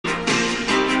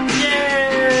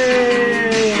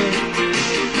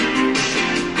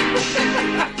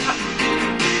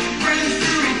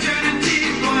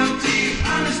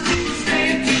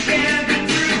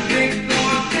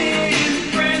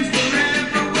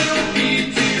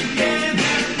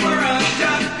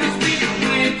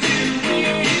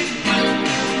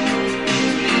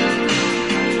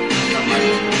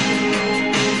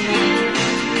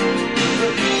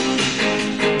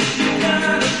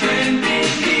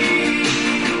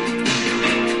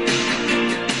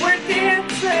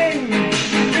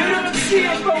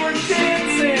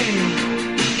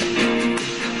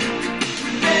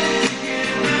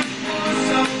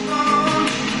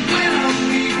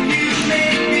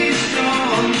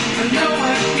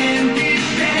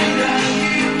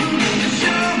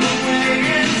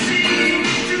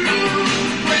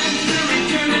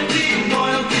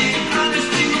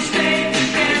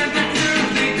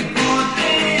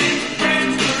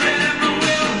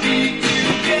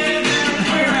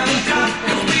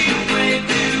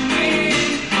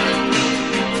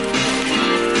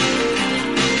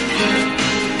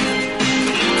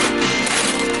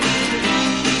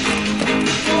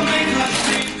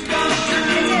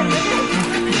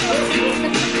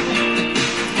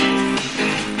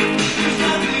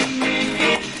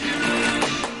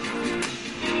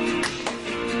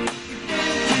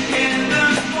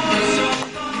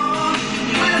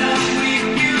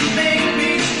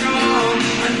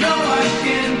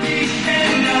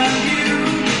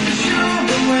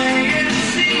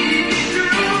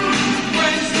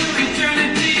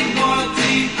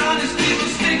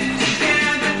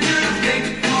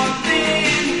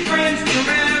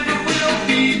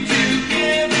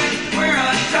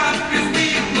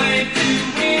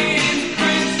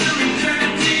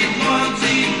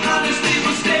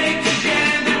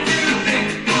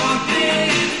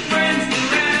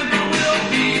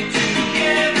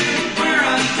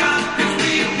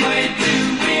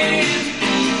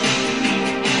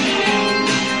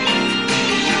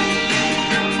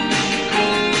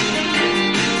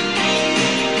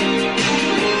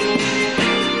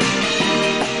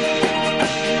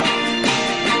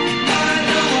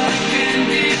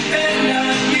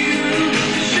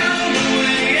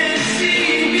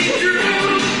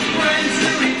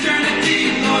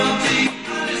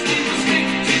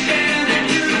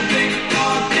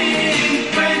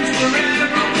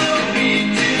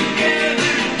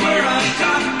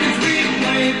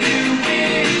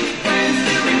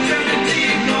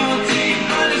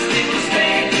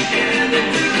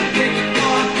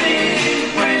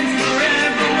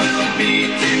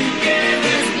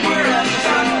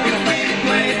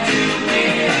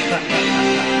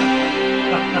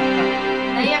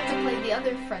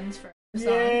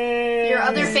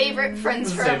Friends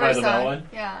Saved by Forever the Bell song. one?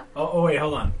 Yeah. Oh, wait,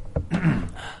 hold on.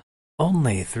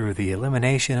 Only through the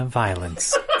elimination of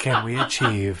violence can we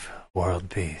achieve world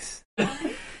peace.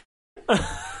 I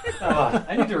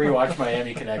need to rewatch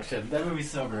Miami Connection. That movie's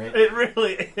so great. It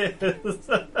really is.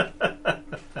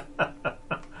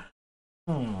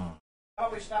 Oh,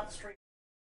 we stopped the stream.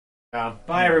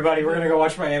 Bye, everybody. We're going to go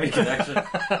watch Miami Connection.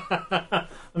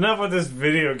 Enough with this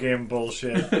video game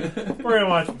bullshit. We're going to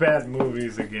watch bad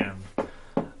movies again.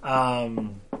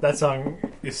 That song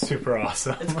is super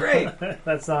awesome. It's great.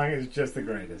 That song is just the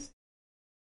greatest.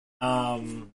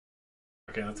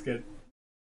 Okay, let's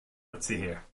see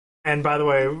here. And by the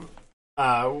way,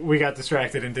 we got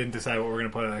distracted and didn't decide what we're going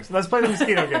to play next. Let's play the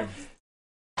Mosquito game.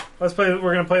 We're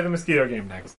going to play the Mosquito game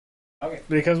next. Okay.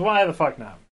 Because why the fuck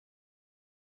not?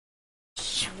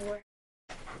 Sure.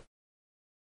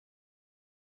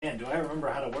 Man, do I remember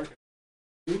how to work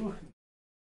it?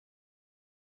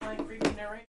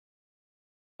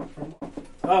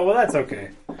 Oh, well, that's okay.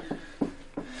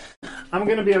 I'm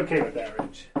going to be okay with that,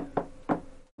 Rich.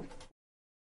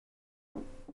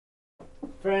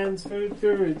 Friends through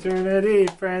eternity,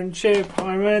 friendship,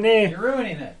 harmony. You're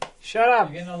ruining it. Shut up.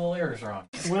 You're getting all the lyrics wrong.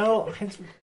 Well, I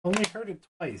only heard it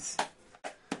twice.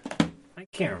 I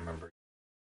can't remember.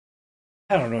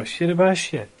 I don't know shit about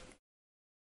shit.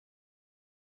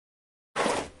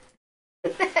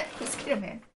 Mosquito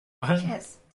Man. What?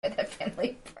 Yes. That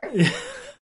family part. Yeah.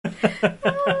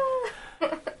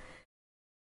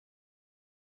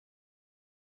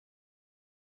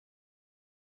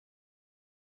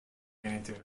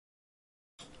 Into it.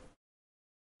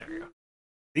 There we go.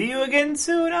 See you again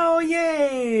soon. Oh,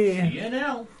 yay! See you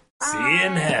now. See you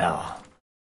in hell.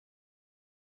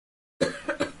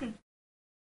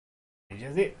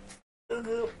 Just it.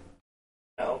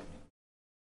 No.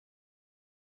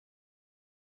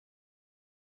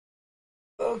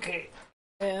 Okay.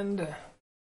 And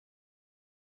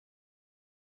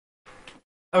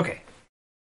okay.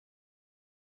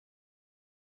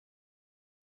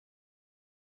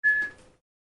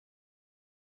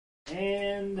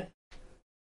 And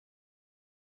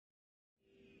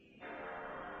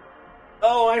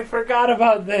oh, I forgot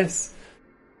about this.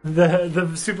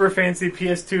 The super fancy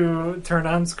PS2 turn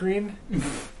on screen.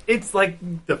 It's like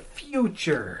the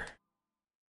future.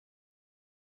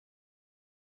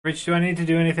 Rich, do I need to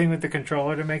do anything with the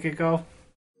controller to make it go?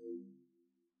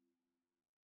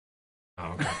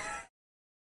 Oh, okay.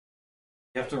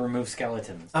 You have to remove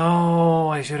skeletons. Oh,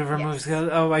 I should have removed.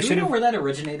 Oh, I Do you should know have. where that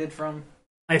originated from?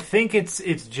 I think it's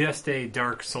just a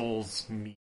Dark Souls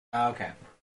meme. Okay.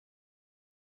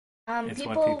 It's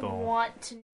what People people want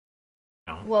to.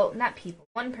 know. Well, not people.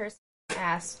 One person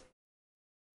asked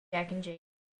Jack and Jake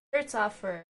shirts off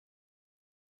for.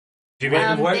 Jimmy,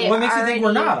 what they makes you think we're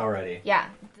already- not already? Yeah,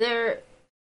 they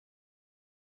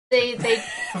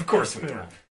Of course we are.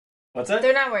 What's that?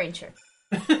 they're not wearing shirts,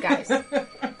 guys.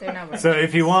 They're not wearing. so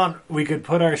if you want, we could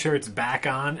put our shirts back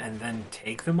on and then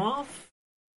take them off.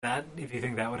 That, if you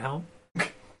think that would help.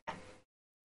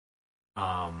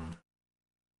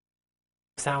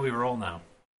 That's how we roll now.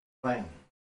 Fine.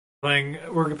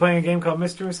 We're playing a game called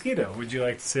Mr. Mosquito. Would you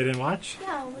like to sit and watch?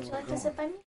 Yeah, would you like to sit by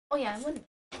me? Oh yeah, I would.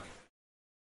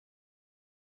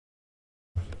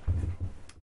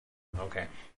 Okay.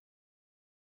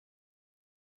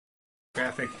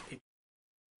 Graphic.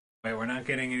 Wait, we're not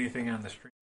getting anything on the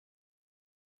stream.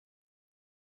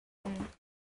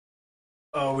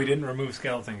 Oh, we didn't remove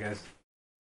skeleton, guys.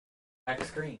 Back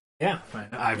screen. Yeah, fine.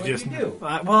 I've What'd just you do?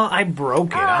 well, I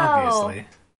broke it, obviously.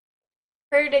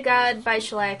 Prayer to God by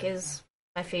Shellac is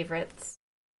my favorite.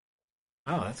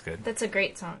 Oh, that's good. That's a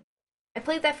great song. I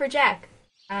played that for Jack.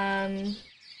 4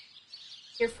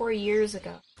 years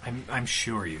ago. I'm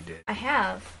sure you did. I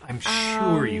have. I'm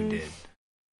sure you did.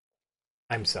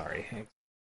 I'm sorry.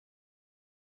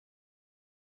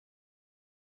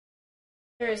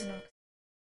 There is no.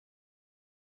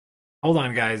 Hold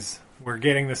on, guys. We're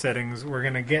getting the settings. We're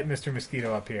gonna get Mr.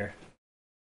 Mosquito up here.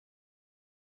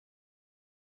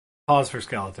 Pause for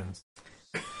skeletons.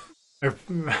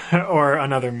 or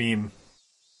another meme.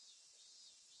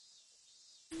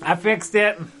 I fixed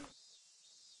it.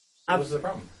 What was the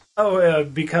problem? Oh,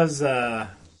 because I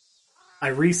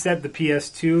reset the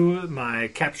PS2, my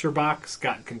capture box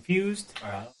got confused,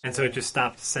 and so it just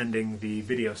stopped sending the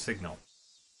video signal.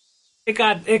 It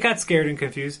got scared and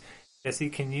confused. Jesse,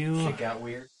 can you Shit got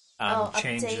weird.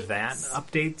 change updates. that?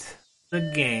 Update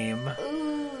the game.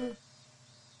 Ooh.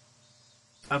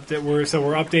 Update. We're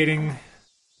updating.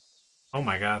 Oh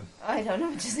my god. I don't know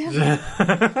what just happened.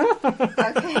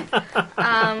 Okay.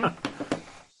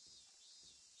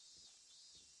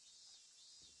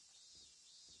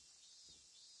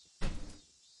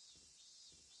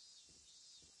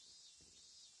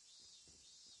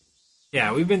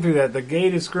 Yeah, we've been through that. The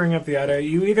gate is screwing up the audio.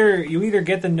 You either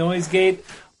get the noise gate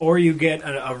or you get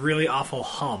a really awful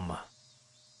hum.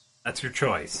 That's your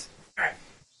choice. All right.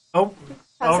 Oh,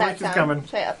 How's that Rich is sound? coming.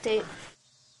 Should I update?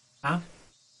 Huh?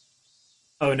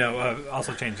 Oh no!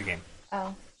 Also change the game.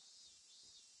 Oh.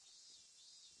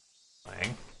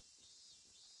 Playing.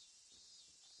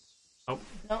 Oh.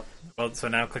 Nope. Well, so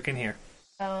now click in here.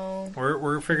 Oh.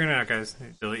 We're figuring it out, guys.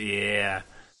 Yeah.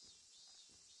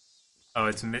 Oh,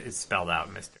 it's spelled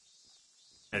out, Mister.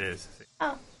 It is.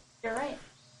 Oh, you're right.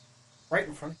 Right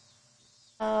in front.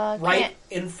 Right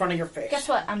In front of your face. Guess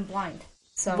what? I'm blind.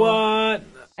 So. What?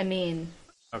 I mean.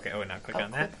 Okay. Oh, now click I'll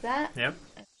on that. click that. Yep.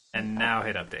 And now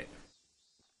hit update.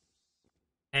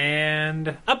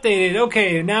 And updated.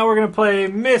 Okay, now we're gonna play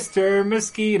Mr.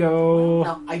 Mosquito.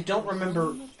 Now, I don't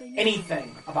remember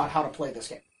anything about how to play this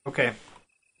game. Okay.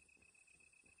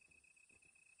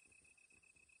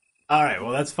 Alright,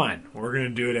 well that's fine. We're gonna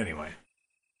do it anyway.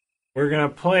 We're gonna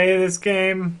play this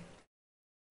game.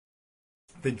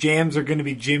 The jams are gonna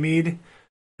be jimmied.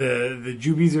 The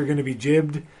jubies are gonna be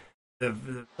jibbed.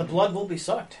 The blood will be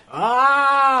sucked.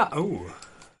 Oh.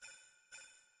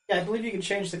 Yeah, I believe you can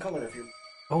change the color if you...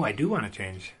 Oh, I do want to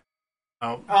change.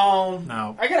 Oh.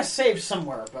 No. I gotta save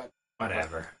somewhere, but...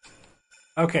 Whatever.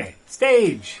 Okay,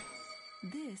 stage.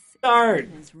 This Start.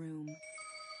 is his room.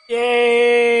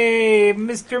 Yay!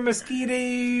 Mr.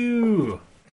 Mosquito!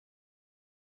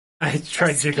 I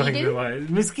tried jiggling the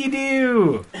line.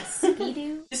 Mosquito!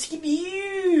 Skidoo?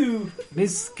 Skidoo!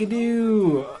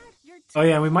 Mosquito! Oh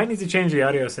yeah, we might need to change the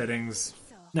audio settings.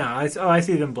 No, I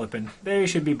see them blipping. They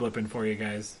should be blipping for you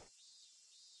guys.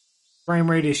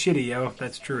 Frame rate is shitty, yo.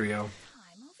 That's true, yo.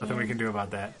 Nothing we can do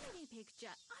about that.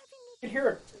 I can hear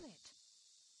it.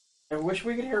 I wish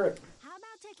we could hear it.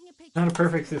 Not a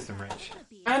perfect system, Rich.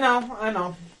 I know. What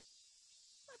are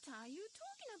you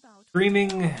talking about?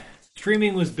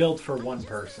 Streaming was built for one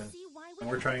person, and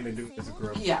we're trying to do it as a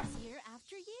group. Yeah. Year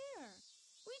after year.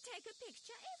 We take a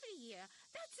picture every year.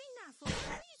 That's enough for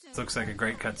a reason. This looks like a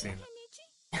great cutscene.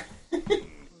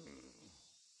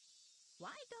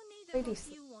 Why don't neither of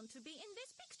you want to be in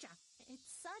this picture?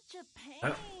 It's such a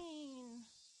pain.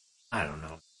 I don't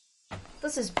know.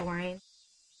 This is boring.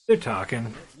 They're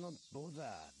talking.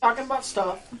 Talking about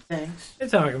stuff, things. They're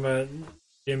talking about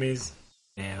Jimmy's.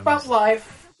 Damn. About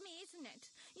life. Me, isn't it?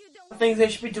 You don't The things they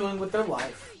should be doing with their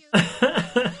life.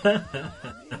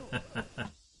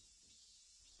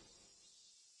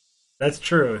 That's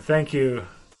true. Thank you.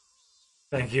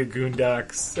 Thank you,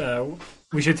 Goondocks.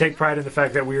 We should take pride in the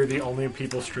fact that we are the only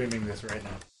people streaming this right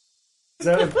now.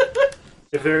 So,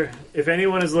 if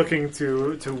anyone is looking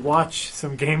to watch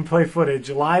some gameplay footage,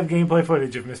 live gameplay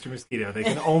footage of Mr. Mosquito, they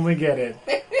can only get it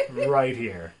right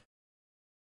here.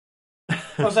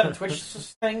 Oh, is that a Twitch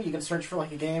thing? You can search for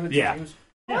like a game and Yeah. choose?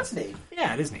 Oh, that's neat.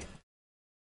 Yeah, it is neat.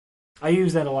 I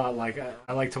use that a lot. Like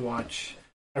I like to watch.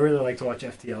 I really like to watch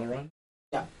FTL run.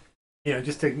 Yeah. You know,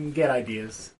 just to get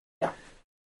ideas. Yeah.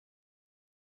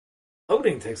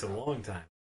 Loading takes a long time.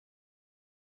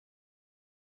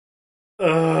 Yeah,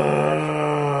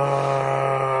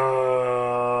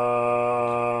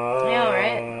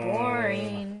 right?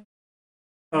 Boring.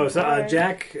 Oh, so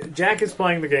Jack is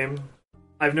playing the game.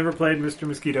 I've never played Mr.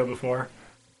 Mosquito before.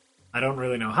 I don't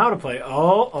really know how to play.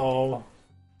 Uh-oh.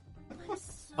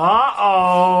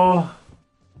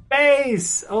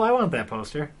 Space! Oh, I want that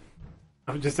poster.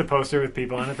 Just a poster with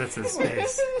people on it that says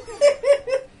space.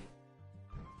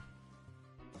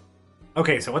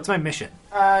 Okay, so what's my mission?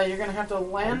 You're gonna have to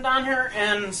land on her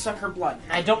and suck her blood.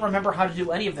 I don't remember how to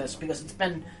do any of this because it's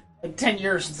been like 10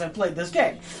 years since I played this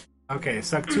game. Okay,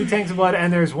 suck 2 tanks of blood,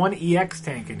 and there's 1 EX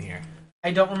tank in here.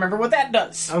 I don't remember what that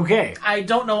does. Okay. I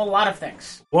don't know a lot of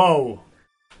things. Whoa.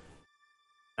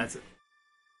 That's it.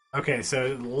 Okay,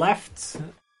 so left...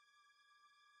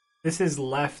 This is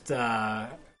left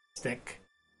stick.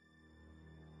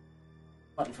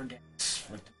 Button for gas.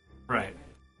 Right.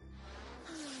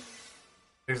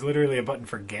 There's literally a button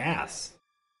for gas.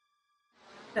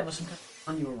 That was some kind of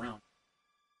run you around.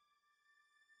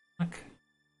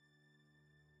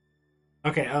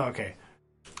 Okay, okay.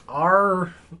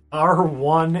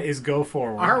 R1 is go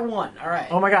forward. R1,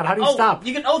 alright. Oh my god, how do you stop?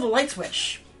 You can, the light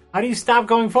switch. How do you stop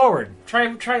going forward? Try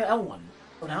L1.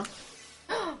 Go down.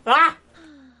 Ah!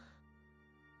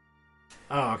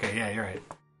 Oh, okay, yeah, you're right.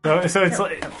 So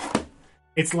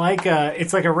it's like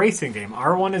a racing game.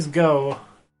 R1 is go,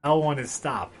 L1 is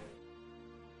stop.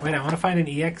 Wait, I want to find an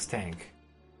EX tank.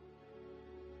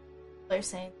 They're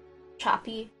saying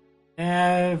choppy.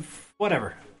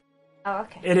 Whatever. Oh,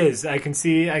 okay. It is. I can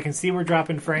see we're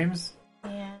dropping frames.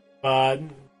 Yeah. But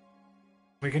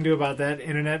we can do about that.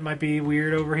 Internet might be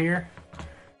weird over here.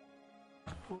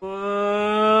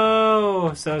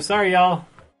 Whoa! So sorry, y'all.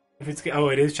 If it's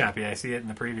it is choppy. I see it in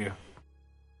the preview.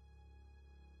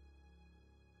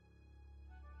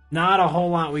 Not a whole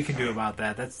lot we can do about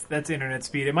that. That's internet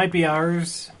speed. It might be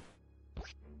ours.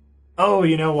 Oh,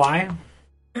 you know why?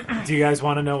 Do you guys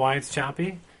want to know why it's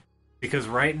choppy? Because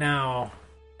right now,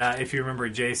 if you remember,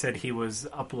 Jay said he was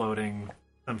uploading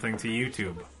something to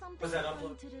YouTube. Was that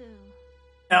upload?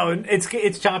 No,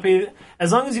 it's choppy.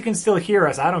 As long as you can still hear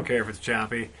us, I don't care if it's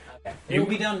choppy. Okay. It'll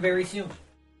be done very soon.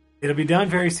 It'll be done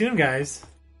very soon, guys.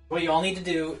 What you all need to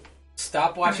do,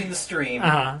 stop watching the stream,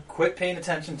 quit paying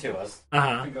attention to us,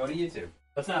 and go to YouTube.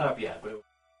 That's not up yet, but...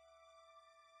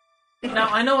 Now,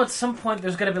 I know at some point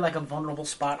there's going to be like a vulnerable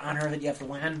spot on her that you have to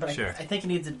land, but Sure. I think you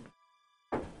need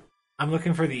to... I'm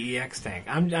looking for the EX tank.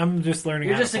 I'm just learning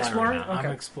You're how just to fly exploring? right now. Okay.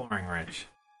 I'm exploring, Rich.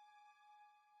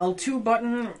 L2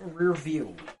 button, rear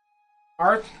view.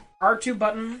 R2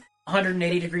 button,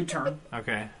 180 degree turn.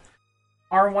 Okay.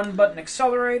 R1 button,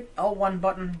 accelerate. L1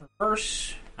 button,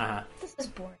 reverse. This is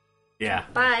boring. Yeah.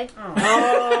 Bye.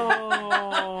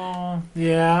 Oh.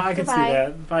 Yeah, I can see Goodbye.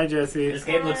 that. Bye, Jesse. This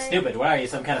game looks stupid. What are you,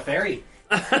 some kind of fairy?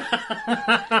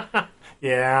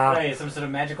 Yeah. What are you, some sort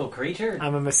of magical creature?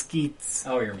 I'm a Mosquito.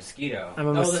 Oh, you're a mosquito. I'm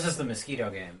a this is the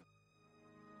Mosquito game.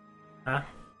 Huh?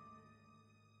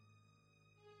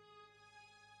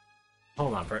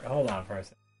 Hold on for a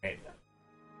second. Wait.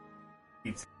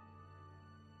 Keeps-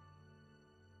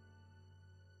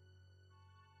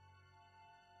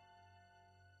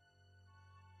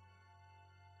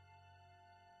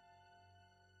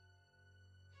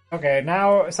 Okay,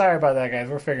 now, sorry about that, guys.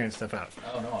 We're figuring stuff out.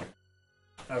 Oh, no.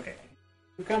 Okay.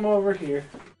 You come over here.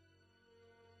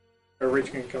 Or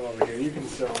Rich can come over here. You can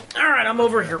still... Alright, I'm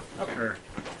over here.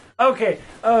 Okay.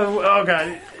 Oh,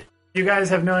 God. You guys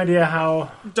have no idea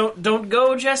how... Don't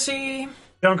go, Jesse.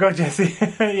 Don't go, Jesse.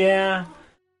 Yeah.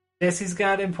 Jesse's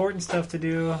got important stuff to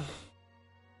do.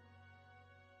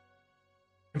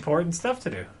 Important stuff to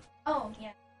do. Oh,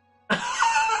 yeah.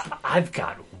 I've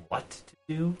got what to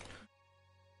do?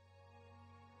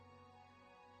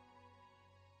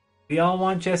 We all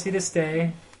want Jesse to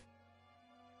stay.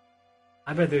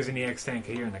 I bet there's an EX tank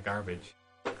here in the garbage.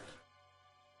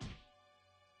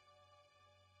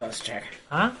 Let's check.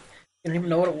 Huh? You don't even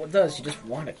know what it does. You just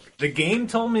want it. The game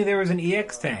told me there was an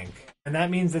EX tank, and that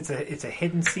means it's a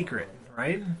hidden secret,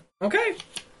 right? Okay.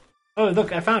 Oh,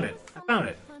 look, I found it.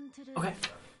 Okay.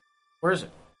 Where is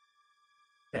it?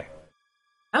 There.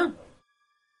 Oh.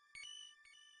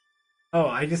 Oh,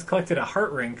 I just collected a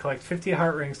heart ring. Collect 50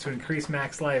 heart rings to increase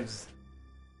max lives.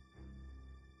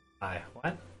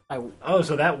 What? Oh,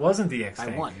 so that wasn't the EX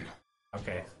tank. I won.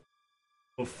 Okay.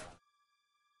 Oof.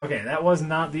 Okay, that was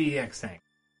not the EX tank.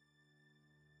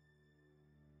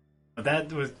 But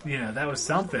that was, that was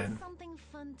something. Something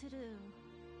fun to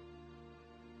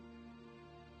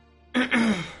do.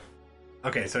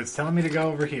 Okay, so it's telling me to go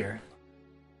over here.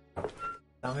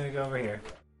 Tell me to go over here.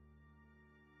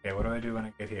 Okay, what do I do when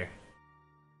I get here?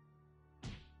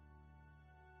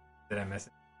 Did I miss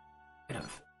it?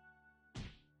 Enough.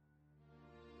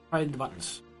 Hide the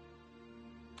buttons.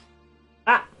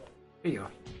 Ah! There you go.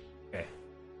 Okay.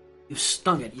 You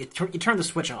stung it. You turned the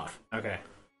switch off. Okay.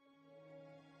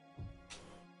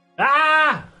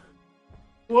 Ah!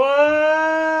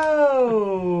 Whoa!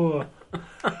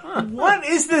 What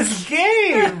is this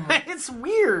game? It's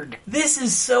weird. This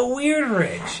is so weird,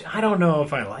 Rich. I don't know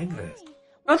if I like this.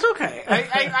 That's okay.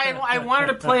 I wanted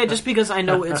to play it just because I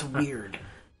know it's weird.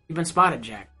 You've been spotted,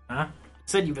 Jack. Huh?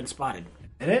 Said you've been spotted.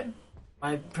 Did it?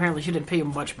 Apparently she didn't pay you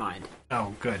much mind.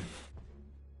 Oh, good.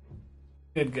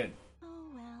 Good. Oh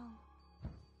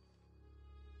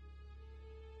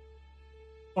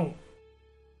well.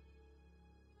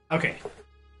 Oh. Okay.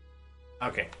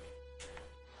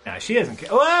 Now she doesn't care.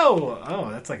 Whoa! Oh,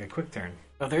 that's like a quick turn.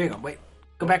 Oh, there you go. Wait.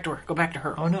 Go back to her. Go back to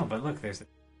her. Oh no, but look, there's.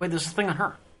 Wait, there's a thing on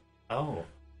her. Oh.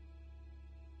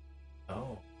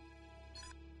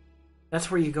 That's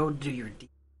where you go to do your D,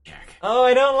 Jack. Oh,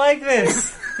 I don't like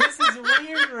this. This is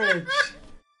weird, Rich.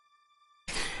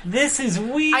 This is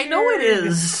weird. I know it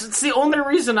is. It's the only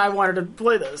reason I wanted to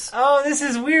play this. Oh, this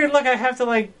is weird. Look, I have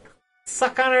to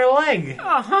suck on her leg.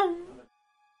 Uh-huh.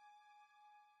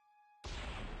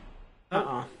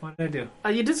 What did I do?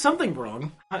 You did something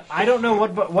wrong. I don't know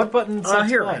what button.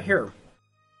 Here.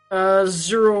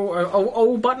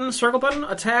 O button, circle button,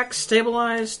 attack,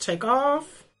 stabilize, take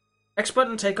off. X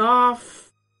button, take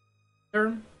off.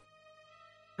 Turn.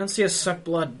 I don't see a suck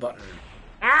blood button.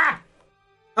 Ah!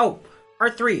 Oh,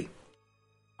 R3.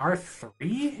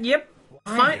 R3? Yep.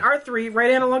 Why? Find R3,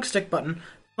 right analog stick button.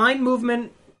 Find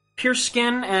movement, pierce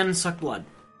skin, and suck blood.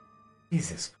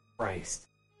 Jesus Christ.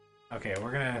 Okay,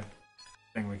 we're gonna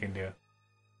thing we can do.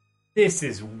 This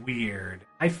is weird.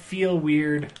 I feel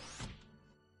weird.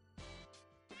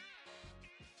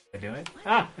 Did I do it?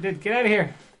 Ah, I did. Get out of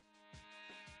here.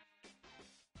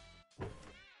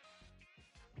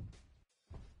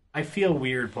 I feel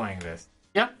weird playing this.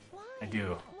 Yep. I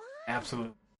do.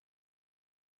 Absolutely.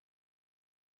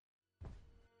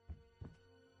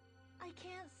 I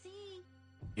can't see.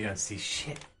 You don't see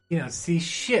shit. You don't see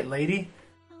shit, lady.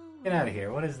 Oh. Get out of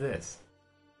here. What is this?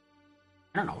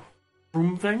 I don't know.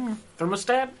 Room thing?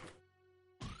 Thermostat?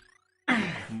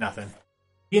 Nothing.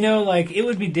 You know, like, it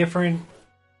would be different.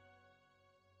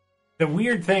 The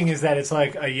weird thing is that it's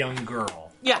like a young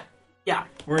girl. Yeah. Yeah.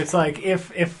 Where it's like,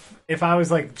 if I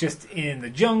was like just in the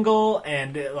jungle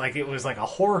and like it was like a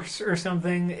horse or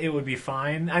something, it would be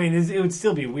fine. I mean, it would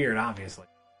still be weird, obviously.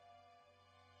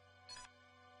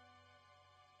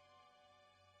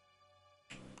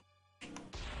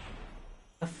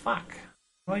 The fuck?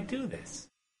 How do I do this?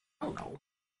 I don't know.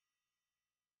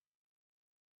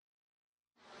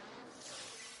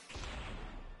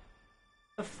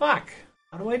 The fuck?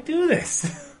 How do I do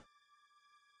this?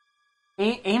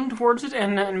 Aim towards it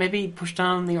and maybe push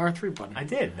down the R3 button. I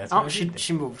did. That's what I she did.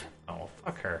 she moved. Oh,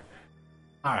 fuck her.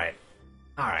 Alright.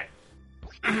 Alright.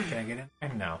 Can I get in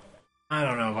there? No. I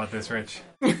don't know about this, Rich.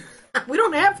 We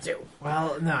don't have to.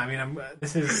 Well, no, I mean,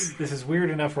 this is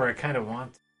weird enough where I kind of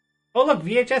want to. Oh, look,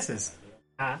 VHSs.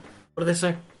 What do they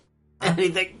say?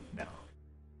 Anything? No.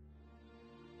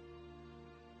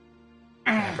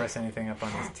 Can I press anything up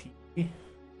on this TV?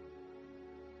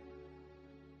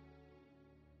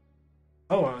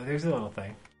 Oh, there's a little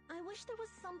thing. I wish there was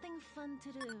something fun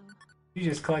to do. You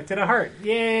just collected a heart.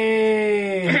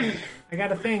 Yay! I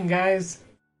got a thing, guys.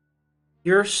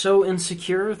 You're so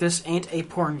insecure, this ain't a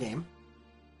porn game.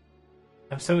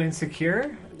 I'm so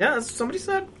insecure? Yeah, that's what somebody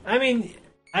said. I mean,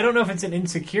 I don't know if it's an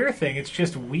insecure thing. It's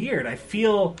just weird. I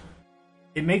feel...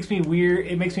 It makes me weird.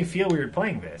 It makes me feel weird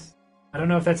playing this. I don't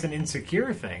know if that's an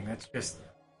insecure thing. That's just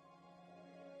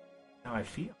how I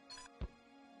feel.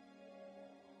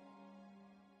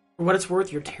 For what it's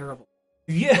worth, you're terrible.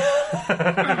 Yeah.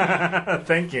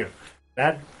 Thank you.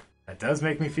 That does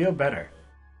make me feel better.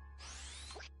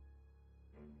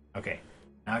 Okay.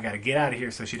 Now I gotta get out of here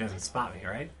so she doesn't spot me,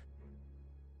 right?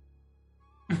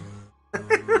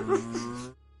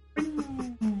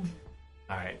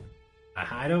 Alright. I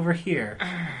hide over here.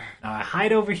 Now I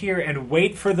hide over here and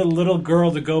wait for the little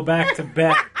girl to go back to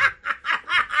bed.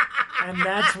 And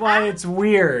that's why it's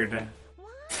weird.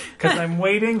 Because I'm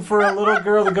waiting for a little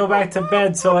girl to go back to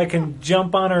bed so I can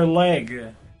jump on her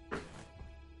leg.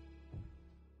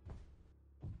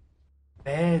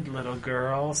 Bed, little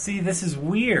girl. See, this is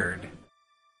weird.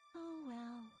 Oh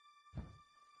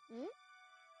well.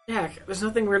 Yeah, there's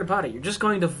nothing weird about it. You're just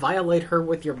going to violate her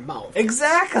with your mouth.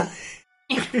 Exactly.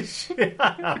 Shut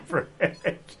up, Rich.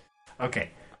 Okay.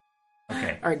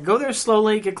 Okay. Alright, go there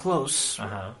slowly, get close,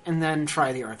 Uh-huh. and then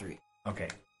try the R3. Okay.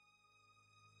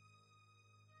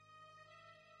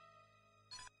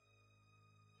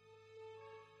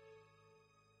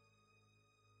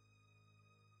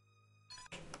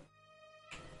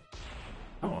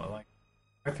 Oh, like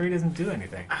R3 doesn't do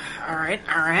anything. Alright,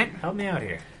 alright. Help me out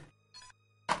here.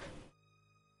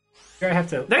 Here I have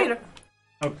to. There you go.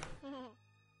 Oh.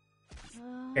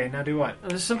 Okay, now do what?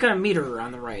 There's some kind of meter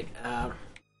on the right. Oh,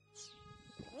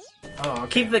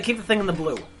 okay. Keep the thing in the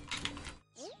blue.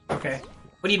 Okay.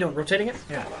 What are you doing? Rotating it?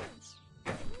 Yeah.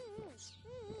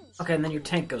 Okay, and then your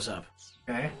tank goes up.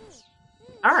 Okay.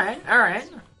 Alright.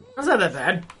 That's not that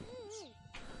bad.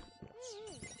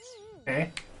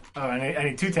 Okay. Oh, I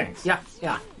need 2 tanks. Yeah.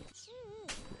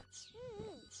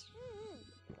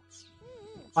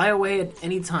 Fly away at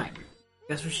any time.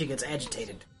 Guess when she gets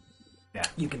agitated. Yeah.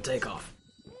 You can take off.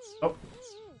 Oh.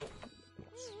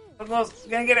 So close.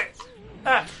 Gonna get it.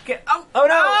 Ah, get. Oh no!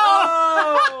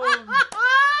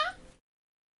 Oh!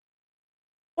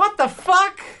 What the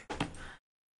fuck?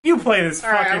 You play this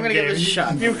fucking Alright, I'm gonna game. give this a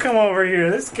shot. You come over here.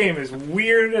 This game is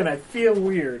weird, and I feel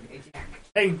weird.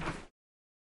 Hey.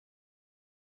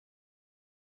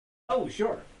 Oh,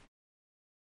 sure.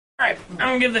 Alright, I'm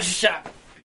gonna give this a shot.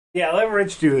 Yeah, let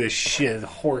Rich do this shit.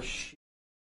 Horse shit.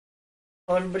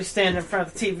 While everybody stand in front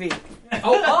of the TV.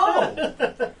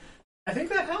 Oh! I think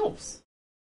that helps.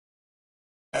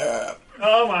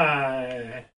 Oh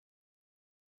my.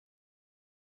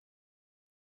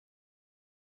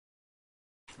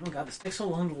 Oh god, this takes so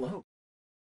long to load.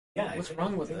 Yeah, What's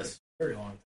wrong with this? Very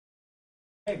long.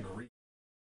 I agree.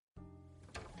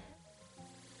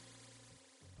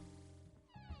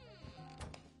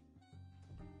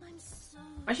 I'm so.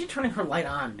 Why is she turning her light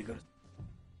on to go to...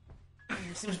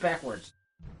 It seems backwards.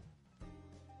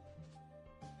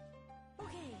 Oh,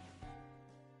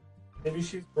 Maybe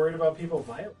she's worried about people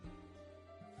violent.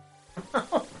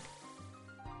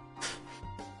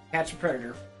 Catch a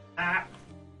predator. Ah.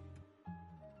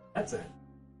 That's it.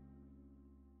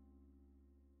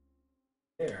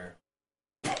 There.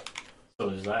 So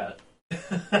there's that.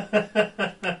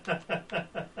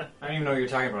 I don't even know what you're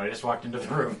talking about. I just walked into the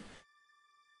room.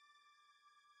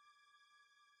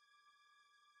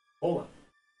 Hold on.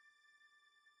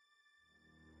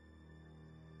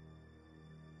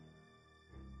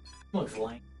 Looks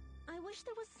lame. I wish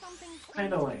there was something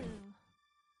Kinda to lame. do.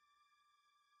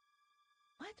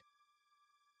 What?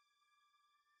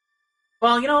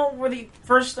 Well, you know, we're the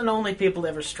first and only people to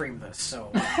ever stream this, so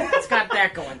it's got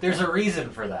that going. There's a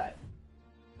reason for that.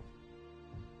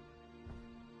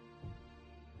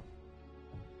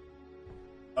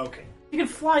 Okay. You can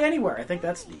fly anywhere. I think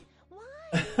that's neat.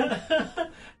 Why?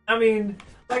 I mean,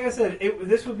 like I said,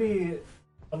 this would be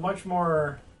a much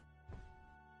more.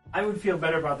 I would feel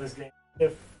better about this game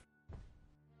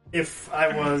if I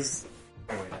was.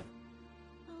 Oh, wait.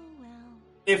 Oh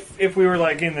well. If we were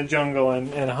like in the jungle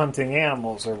and hunting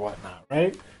animals or whatnot,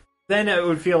 right? Then it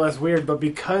would feel less weird. But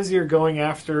because you're going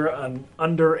after an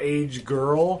underage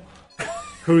girl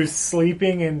who's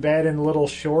sleeping in bed in little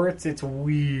shorts, it's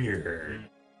weird.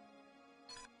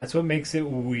 That's what makes it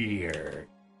weird.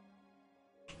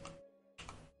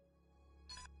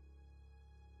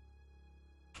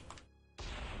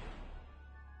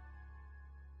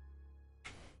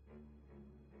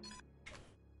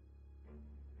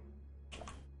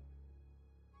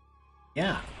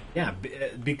 Yeah.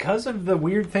 Because of the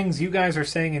weird things you guys are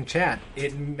saying in chat,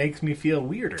 it makes me feel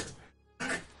weirder.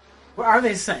 What are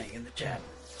they saying in the chat?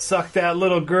 Suck that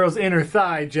little girl's inner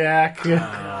thigh, Jack.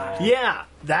 Yeah,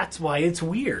 that's why it's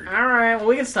weird. All right, well,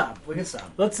 we can stop. Let's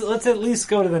at least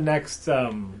go to the next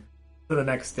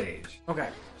stage, Okay.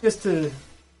 just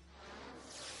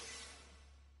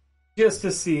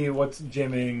to see what's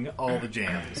jimming all the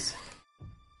jams.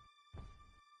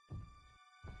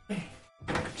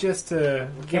 Just to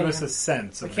give us a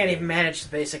sense. We of can't it. even manage the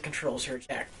basic controls here,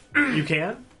 Jack. You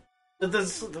can?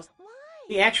 The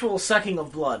actual sucking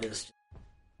of blood is...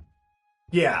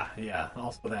 Yeah.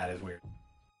 Also, that is weird.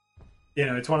 You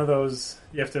know, it's one of those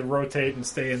you have to rotate and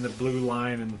stay in the blue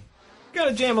line, and you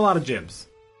gotta jam a lot of gyms.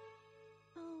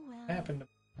 Oh well. What happened to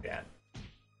that?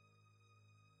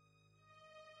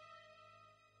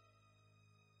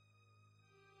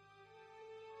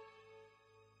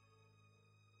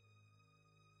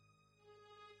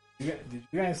 Did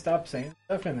you guys stop saying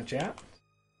stuff in the chat?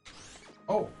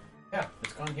 Oh, yeah,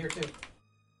 it's gone here too.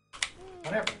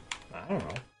 Whatever. I don't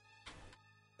know.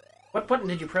 What button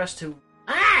did you press to...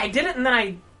 I did it and then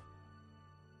I...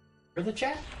 For the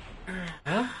chat?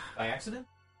 Huh? By accident?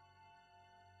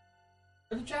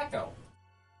 Where'd the chat go?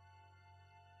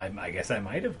 I guess I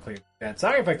might have cleared the chat.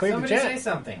 Sorry if I cleared Somebody the chat. say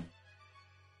something.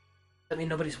 Does that mean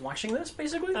nobody's watching this,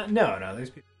 basically? No, there's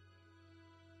people.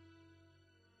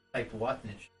 Type what?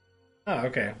 And it Oh,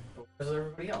 okay. where's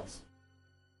everybody else?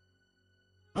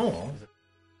 Oh.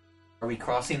 Are we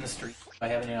crossing the street by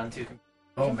having it on two computers?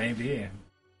 Oh, maybe.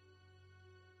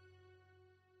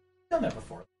 Done that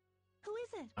before. Who is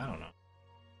it? I don't know.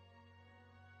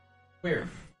 Weird.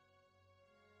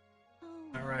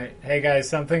 Oh. All right. Hey, guys,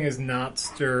 something is not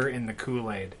stir in the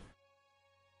Kool-Aid.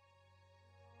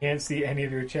 Can't see any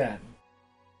of your chat.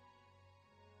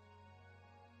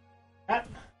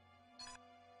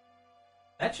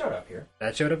 That showed up here.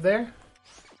 That showed up there?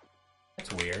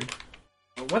 That's weird.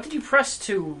 What did you press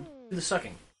to do the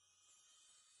sucking?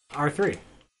 R3.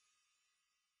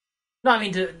 No, I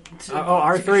mean to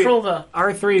R3. to control the...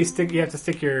 R3, you have to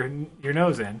stick your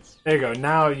nose in. There you go.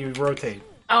 Now you rotate.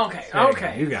 Okay, There you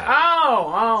okay. go, you got it.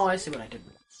 Oh, I see what I did.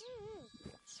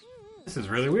 This is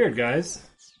really weird, guys.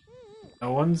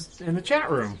 No one's in the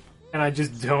chat room. And I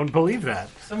just don't believe that.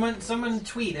 Someone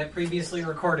tweet at previously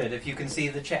recorded if you can see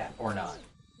the chat or not.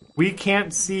 We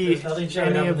can't see There's nothing showing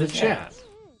any up of in the the chat. chat.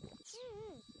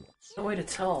 No way to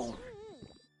tell.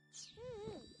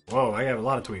 Whoa, I have a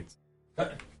lot of tweets.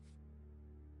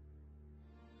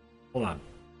 Hold on.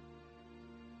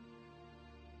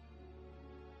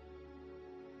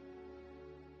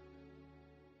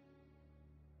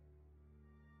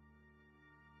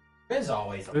 There's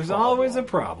always a There's problem. always a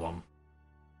problem.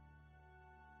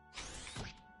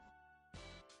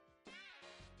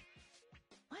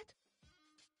 What?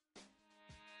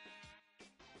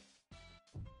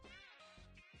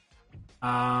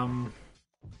 No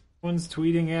one's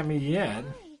tweeting at me yet.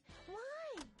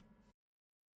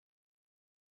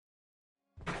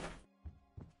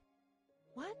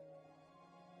 Why? What?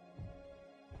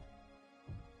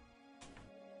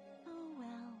 Oh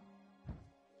well.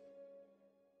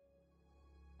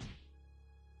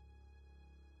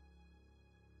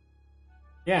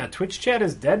 Yeah, Twitch chat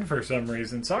is dead for some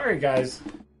reason. Sorry, guys.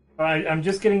 I'm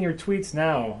just getting your tweets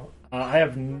now. I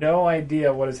have no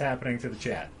idea what is happening to the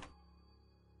chat.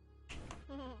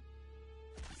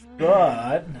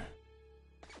 But...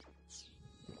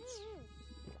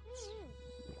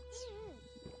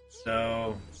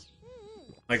 So...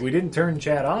 Like, we didn't turn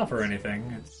chat off or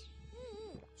anything.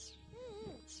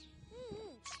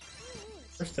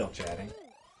 We're still chatting.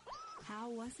 How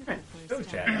was it Right, the go first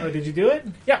chat. time? Oh, did you do it?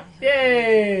 Yeah.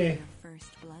 Yay! Your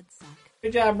first blood suck.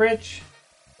 Good job, Rich.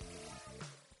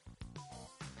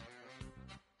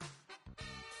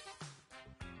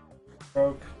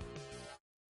 Broke.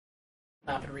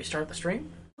 Stop and restart the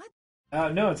stream.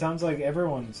 No, it sounds like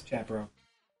everyone's chat broke.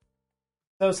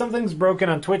 So something's broken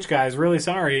on Twitch, guys. Really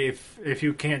sorry if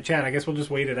you can't chat. I guess we'll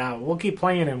just wait it out. We'll keep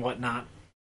playing and whatnot.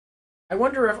 I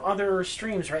wonder if other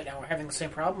streams right now are having the same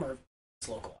problem or if it's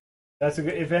local. That's a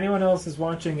good. If anyone else is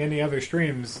watching any other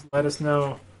streams, let us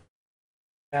know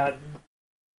at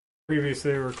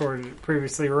previously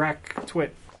rec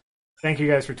twit. Thank you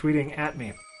guys for tweeting at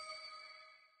me.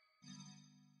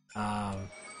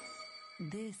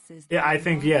 This is Yeah, I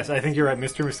think yes. I think you're right.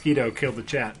 Mr. Mosquito killed the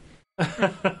chat.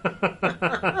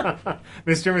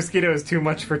 Mr. Mosquito is too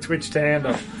much for Twitch to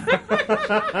handle.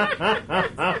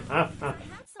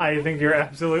 I think you're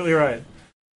absolutely right.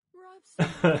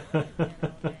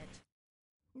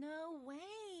 No way.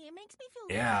 It makes me feel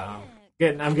Yeah,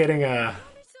 sick. I'm getting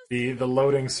the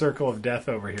loading circle of death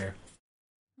over here.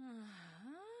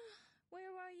 Where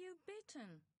are you bitten?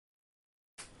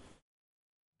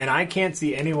 And I can't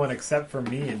see anyone except for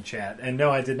me in chat. And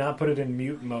no, I did not put it in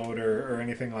mute mode or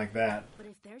anything like that. But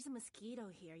if there's a mosquito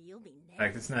here, you'll be In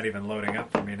fact, it's not even loading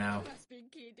up for me now. Must be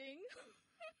kidding.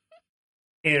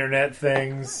 Internet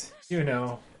things, you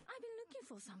know. I've been looking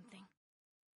for something.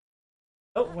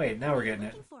 Oh, wait, now we're getting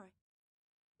it. Looking for it.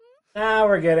 Now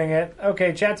we're getting it.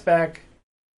 Okay, chat's back.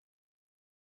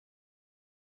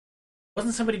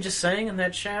 Wasn't somebody just saying in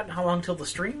that chat how long till the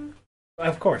stream?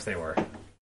 Of course they were.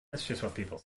 That's just what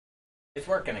people say. It's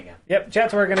working again. Yep,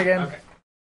 chat's working again. Okay.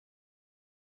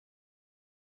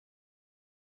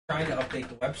 Trying to update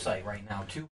the website right now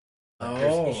too.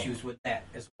 There's issues with that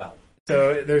as well.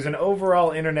 So there's an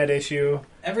overall internet issue.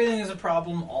 Everything is a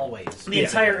problem always. The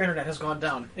entire internet has gone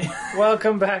down.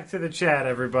 Welcome back to the chat,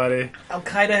 everybody. Al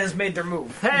Qaeda has made their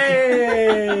move.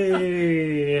 Hey!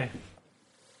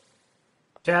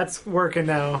 Chat's working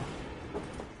now.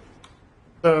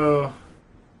 So,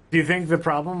 do you think the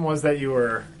problem was that you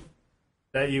were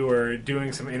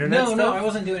doing some internet stuff? No, I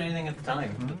wasn't doing anything at the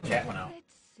time. The chat went out. Let's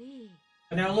see.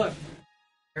 But now look,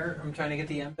 here I'm trying to get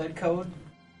the embed code.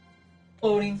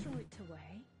 Loading. Throw it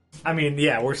away. I mean,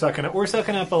 yeah, we're sucking up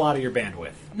a lot of your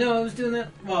bandwidth. No, I was doing that.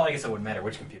 Well, I guess it wouldn't matter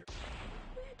which computer.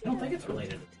 I don't think it's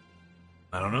related.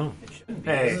 I don't know. It shouldn't be.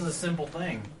 Hey. This is a simple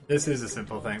thing. This is a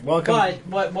simple thing. Welcome.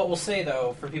 But what we'll say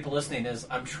though for people listening is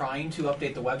I'm trying to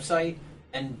update the website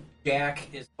and Jack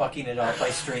is fucking it up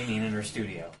by streaming in her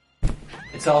studio.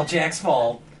 It's all Jack's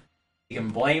fault. You can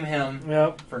blame him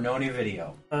for no new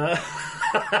video.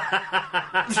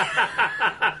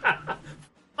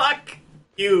 Fuck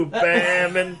you,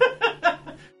 Bam.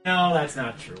 No, that's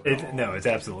not true. No, it's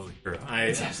absolutely true. No,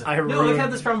 I've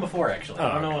had this problem before actually. Oh,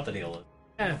 I don't know what the deal is.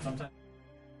 Yeah. Sometimes.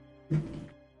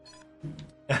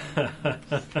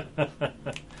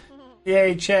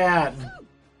 Yay, chat.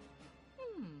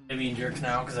 They mean jerks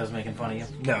now because I was making fun of you.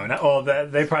 No, not all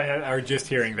that. They probably are just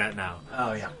hearing that now.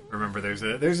 Oh yeah. Remember, there's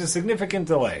a significant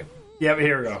delay. Yep,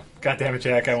 here we go. God damn it,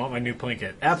 Jack! I want my new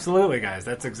Plinkett. Absolutely, guys.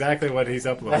 That's exactly what he's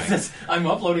uploading. I'm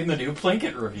uploading the new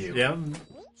Plinkett review. Yep.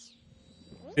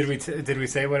 Did we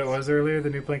say what it was earlier?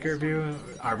 The new Plinkett review,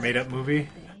 our made up movie.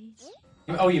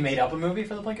 Oh, you made up a movie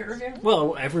for the Plinkett review?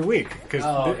 Well, every week because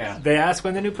okay. they ask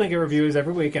when the new Plinkett review is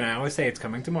every week, and I always say it's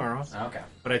coming tomorrow. Okay.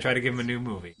 But I try to give them a new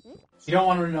movie. You don't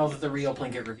want to know that the real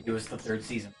Plinkett review is the third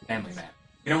season of Family Man.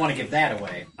 You don't want to give that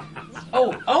away.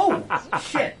 Oh,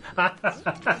 shit.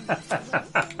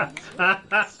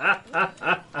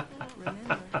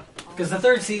 Because the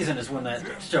third season is when that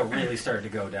show really started to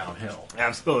go downhill.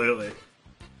 Absolutely.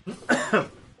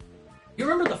 You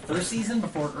remember the first season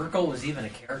before Urkel was even a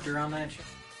character on that show?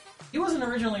 He wasn't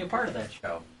originally a part of that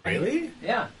show. Really?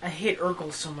 Yeah. I hate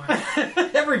Urkel so much.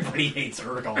 Everybody hates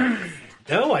Urkel.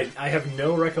 No, I have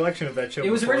no recollection of that show. It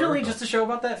was before originally Urkel. just a show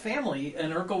about that family,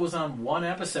 and Urkel was on one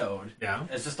episode. Yeah.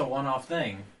 It's just a one-off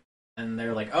thing. And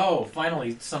they're like, oh,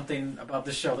 finally something about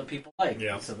this show that people like.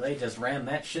 Yeah. So they just ran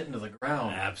that shit into the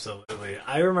ground. Absolutely.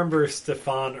 I remember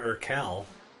Stefan Urkel.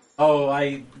 Oh,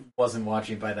 I wasn't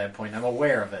watching by that point. I'm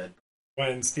aware of it.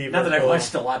 When Steve Not that I Urkel-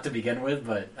 watched a lot to begin with,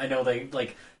 but I know they,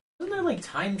 like... Wasn't there, like,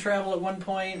 time travel at one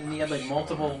point? And he had, like,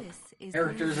 multiple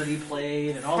characters that he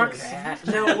played and all this.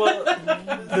 No, well,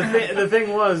 the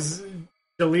thing was,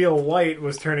 Jaleel White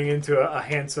was turning into a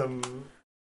handsome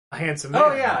man.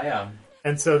 Oh, yeah.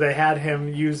 And so they had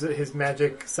him use his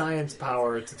magic science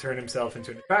power to turn himself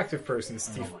into an attractive person,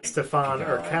 Stefan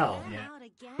Urkel. Yeah.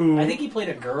 Who, I think he played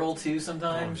a girl, too, I'm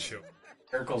sometimes. sure.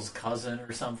 Urkel's cousin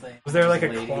or something. Was there like a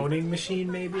lady. cloning machine,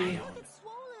 maybe?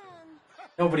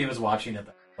 Nobody was watching at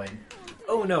that point.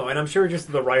 Oh, no, and I'm sure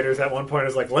just the writers at one point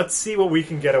was like, let's see what we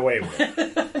can get away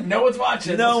with. No one's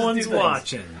watching. No Let's just one's do things.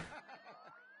 watching.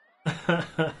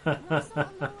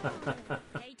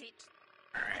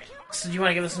 So do you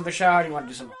want to give this another shot, or do you want to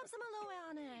do something?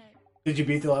 Did you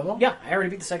beat the level? Yeah, I already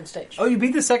beat the second stage. Oh, you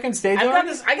beat the second stage I got already?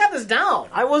 this. I got this down.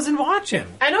 I wasn't watching.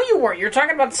 I know you weren't. You're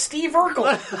talking about Steve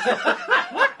Urkel.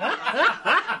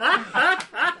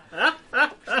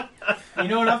 You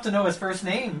know enough to know his first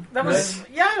name. That was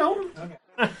I know.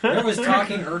 There was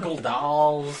talking Urkel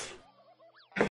dolls.